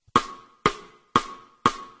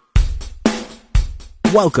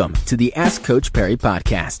Welcome to the Ask Coach Perry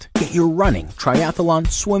podcast. Get your running,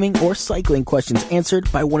 triathlon, swimming, or cycling questions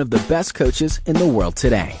answered by one of the best coaches in the world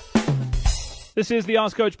today. This is the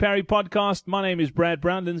Ask Coach Perry podcast. My name is Brad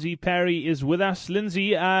Brown. Lindsay Perry is with us.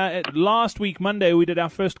 Lindsay, last week, Monday, we did our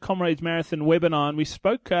first Comrades Marathon webinar, and we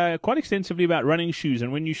spoke quite extensively about running shoes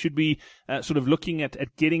and when you should be sort of looking at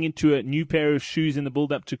getting into a new pair of shoes in the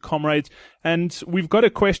build-up to Comrades. And we've got a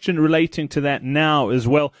question relating to that now as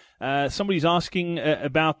well. Somebody's asking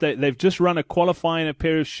about that. They've just run a qualifying a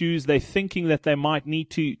pair of shoes. They're thinking that they might need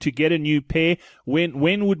to get a new pair.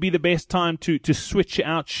 When would be the best time to switch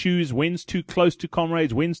out shoes? When's too close to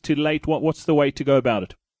Comrades? When's too late? What's the way to go about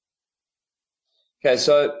it? Okay,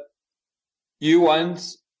 so you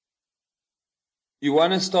want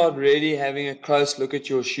to start really having a close look at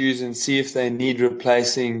your shoes and see if they need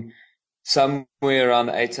replacing somewhere around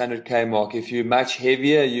the 800K mark. If you're much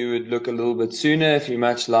heavier, you would look a little bit sooner. If you're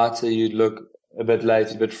much lighter, you'd look a bit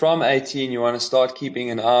later. But from 18, you want to start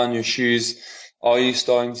keeping an eye on your shoes. Are you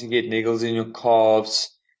starting to get niggles in your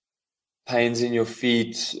calves, pains in your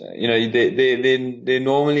feet? You know, they're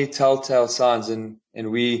normally telltale signs, and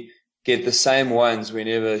we get the same ones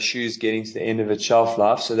whenever a shoe's getting to the end of its shelf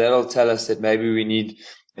life. So that'll tell us that maybe we need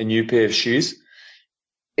a new pair of shoes.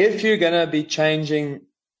 If you're going to be changing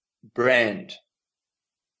brand,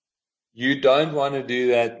 you don't want to do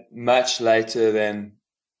that much later than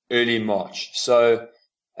early March. So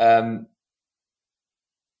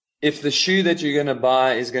if the shoe that you're going to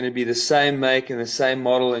buy is going to be the same make and the same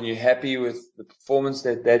model, and you're happy with the performance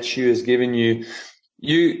that shoe has given you,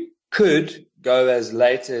 you could go as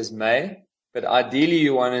late as May, but ideally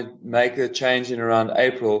you want to make a change in around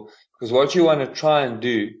April, because what you want to try and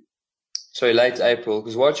do, late April,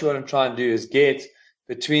 because what you want to try and do is get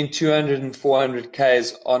between 200 and 400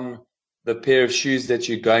 Ks on the pair of shoes that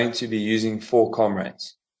you're going to be using for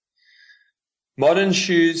Comrades. Modern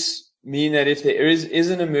shoes mean that if there is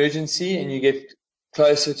an emergency and you get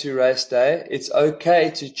closer to race day, it's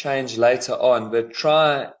okay to change later on, but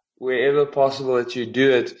try wherever possible that you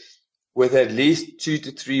do it with at least 2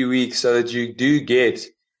 to 3 weeks so that you do get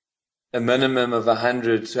a minimum of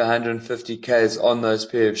 100 to 150 Ks on those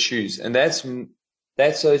pair of shoes. And that's so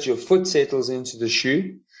that your foot settles into the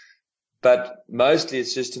shoe, but mostly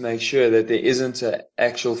it's just to make sure that there isn't an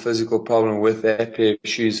actual physical problem with that pair of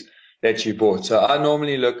shoes that you bought. So I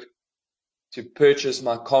normally look to purchase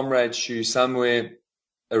my Comrade shoe somewhere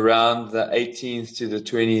around the 18th to the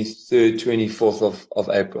 23rd, 24th of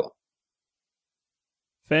April.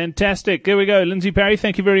 Fantastic. There we go. Lindsay Perry,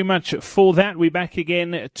 thank you very much for that. We're back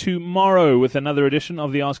again tomorrow with another edition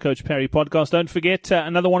of the Ask Coach Perry podcast. Don't forget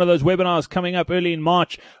another one of those webinars coming up early in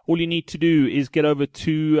March. All you need to do is get over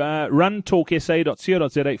to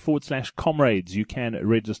runtalksa.co.za/comrades. You can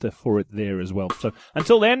register for it there as well. So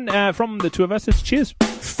until then, from the two of us, it's cheers.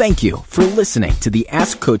 Thank you for listening to the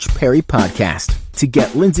Ask Coach Perry podcast. To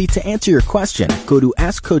get Lindsay to answer your question, go to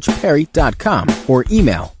askcoachperry.com or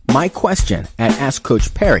email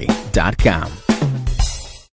myquestion@askcoachperry.com.